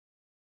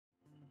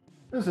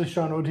This is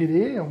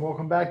ShaunOTD and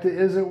welcome back to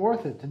Is It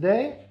Worth It?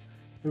 Today,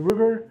 the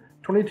Ruger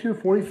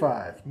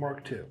 2245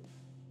 Mark II.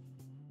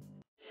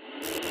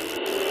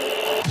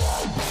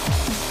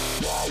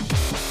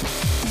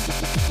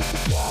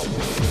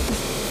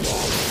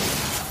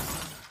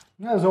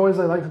 As always,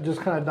 I like to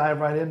just kind of dive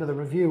right into the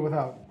review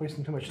without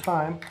wasting too much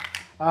time.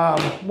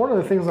 One of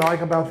the things I like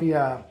about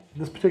the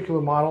this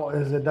particular model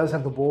is it does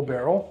have the bull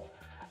barrel.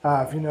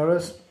 If you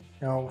notice,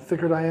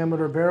 thicker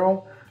diameter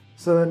barrel.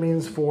 So that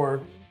means for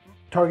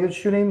target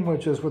shooting,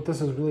 which is what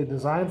this is really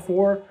designed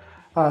for,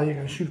 you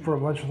can shoot for a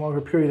much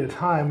longer period of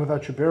time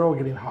without your barrel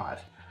getting hot.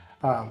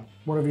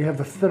 Whenever you have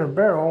the thinner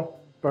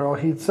barrel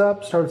heats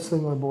up, starts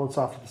slinging the bullets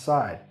off to the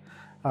side,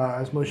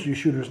 as most of you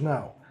shooters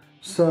know.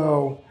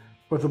 So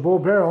with the bull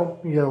barrel,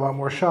 you get a lot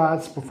more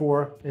shots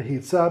before it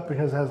heats up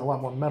because it has a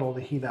lot more metal to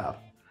heat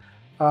up.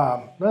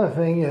 Another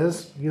thing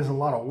is it gives a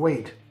lot of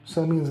weight.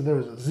 So that means that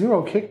there's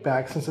zero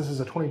kickback. Since this is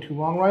a 22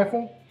 long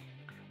rifle,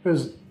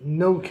 there's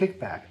no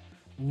kickback.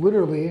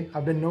 Literally,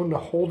 I've been known to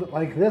hold it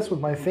like this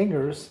with my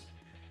fingers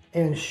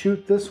and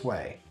shoot this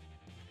way,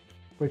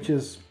 which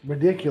is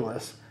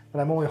ridiculous,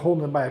 but I'm only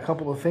holding it by a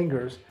couple of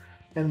fingers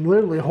and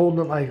literally holding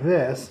it like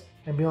this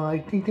and being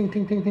like ting, ting,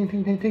 ting, ting, ting,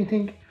 ting, ting, ting,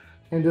 ting,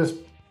 and just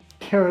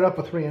tearing up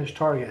a 3-inch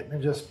target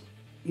and just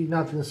eating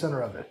out to the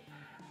center of it.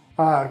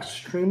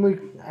 Extremely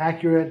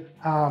accurate,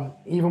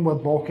 even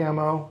with bulk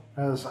ammo,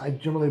 as I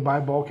generally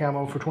buy bulk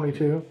ammo for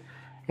 22,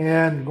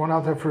 and going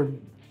out there for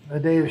a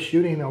day of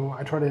shooting,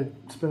 I try to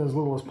spend as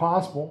little as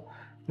possible.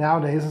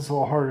 Nowadays, it's a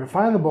little harder to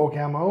find the bulk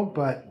ammo,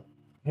 but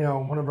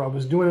whenever I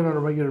was doing it on a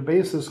regular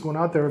basis, going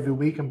out there every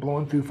week and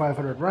blowing through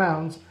 500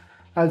 rounds,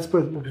 I'd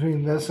split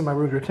between this and my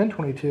Ruger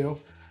 1022,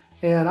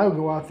 and I would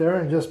go out there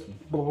and just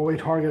blow away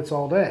targets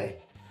all day.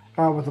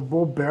 With a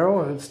bull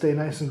barrel, it'd stay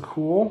nice and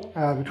cool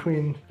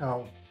between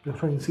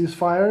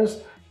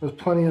ceasefires. There's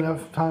plenty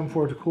enough time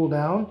for it to cool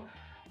down.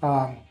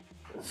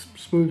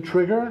 Smooth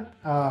trigger.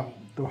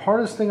 The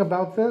hardest thing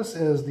about this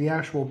is the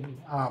actual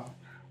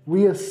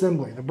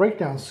reassembly. The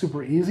breakdown is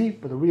super easy,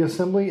 but the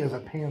reassembly is a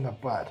pain in the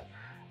butt.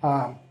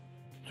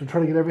 To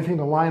try to get everything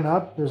to line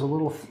up, there's a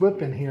little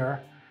flip in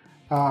here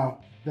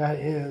that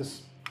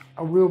is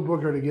a real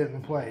booger to get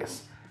in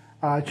place.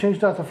 I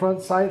changed out the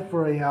front sight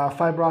for a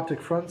fiber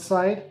optic front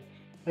sight,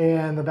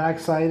 and the back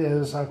sight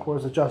is, of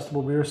course,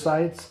 adjustable rear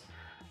sights.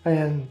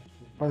 And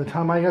by the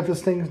time I got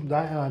this thing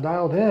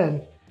dialed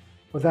in,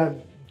 with that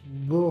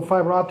little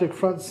fiber optic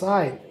front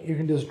sight, you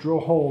can just drill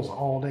holes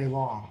all day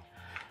long.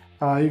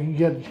 You can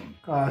get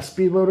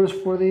speed loaders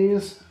for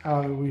these.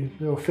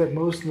 They'll fit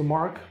most of the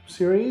Mark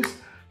series.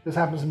 This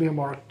happens to be a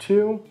Mark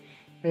II,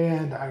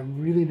 and I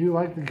really do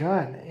like the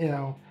gun.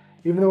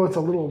 Even though it's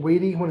a little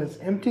weighty when it's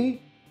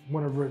empty,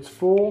 whenever it's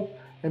full,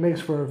 it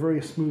makes for a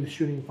very smooth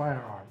shooting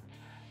firearm.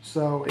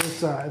 So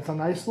it's a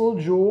nice little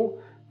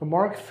jewel. The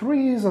Mark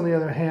IIIs, on the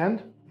other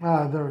hand,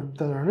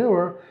 they're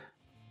newer.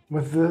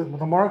 With the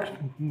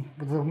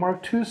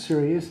Mark II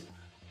series,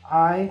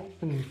 I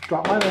can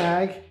drop my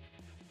mag,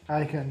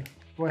 I can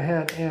go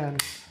ahead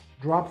and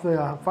drop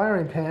the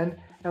firing pin,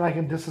 and I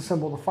can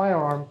disassemble the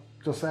firearm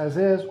just as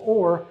is,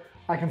 or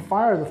I can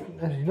fire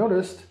as you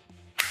noticed,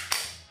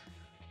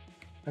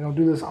 I don't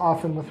do this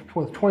often with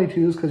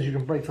 22s because you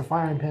can break the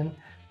firing pin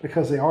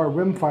because they are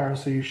rim fire,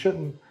 so you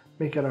shouldn't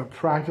make it a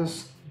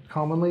practice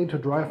commonly to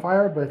dry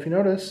fire, but if you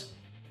notice,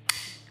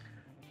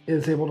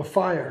 it's able to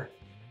fire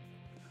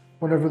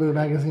whenever the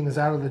magazine is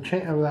out of the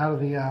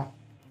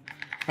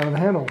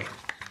handle.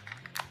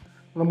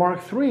 The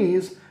Mark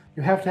IIIs,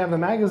 you have to have the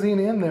magazine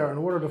in there in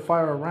order to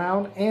fire a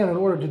round and in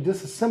order to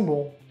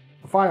disassemble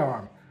the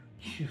firearm.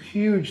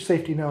 Huge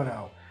safety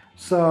no-no.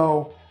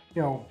 So,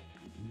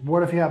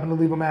 what if you happen to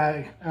leave a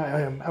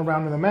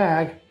round in the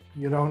mag?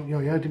 You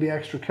have to be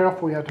extra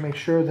careful. You have to make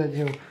sure that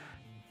you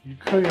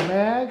clear your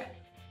mag,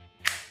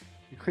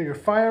 you clear your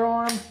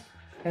firearm,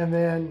 and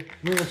then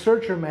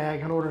reinsert your mag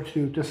in order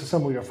to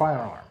disassemble your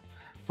firearm,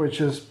 which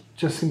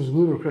just seems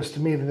ludicrous to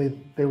me that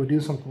they would do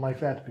something like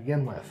that to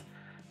begin with.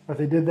 But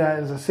they did that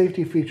as a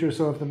safety feature,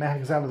 so if the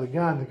mag is out of the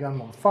gun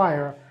won't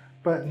fire,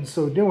 but in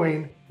so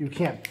doing, you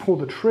can't pull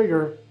the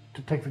trigger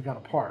to take the gun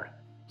apart.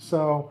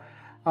 So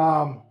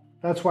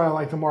that's why I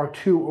like the Mark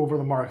II over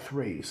the Mark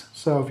IIIs.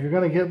 So if you're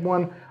going to get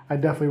one, I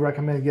definitely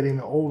recommend getting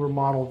the older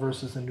model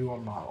versus the newer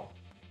model.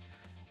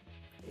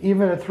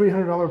 Even at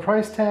 $300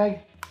 price tag,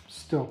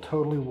 still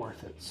totally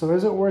worth it. So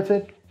is it worth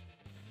it?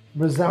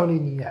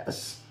 Resounding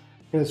yes.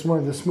 It's one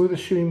of the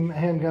smoothest shooting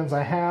handguns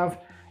I have,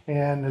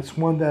 and it's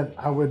one that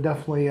I would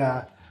definitely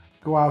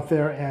go out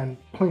there and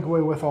plink away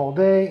with all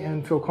day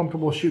and feel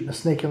comfortable shooting a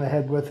snake in the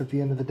head with at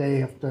the end of the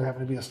day if there happen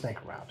to be a snake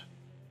around.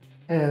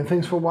 And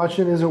thanks for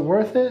watching Is It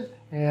Worth It?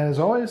 And as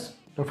always,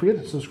 don't forget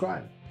to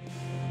subscribe.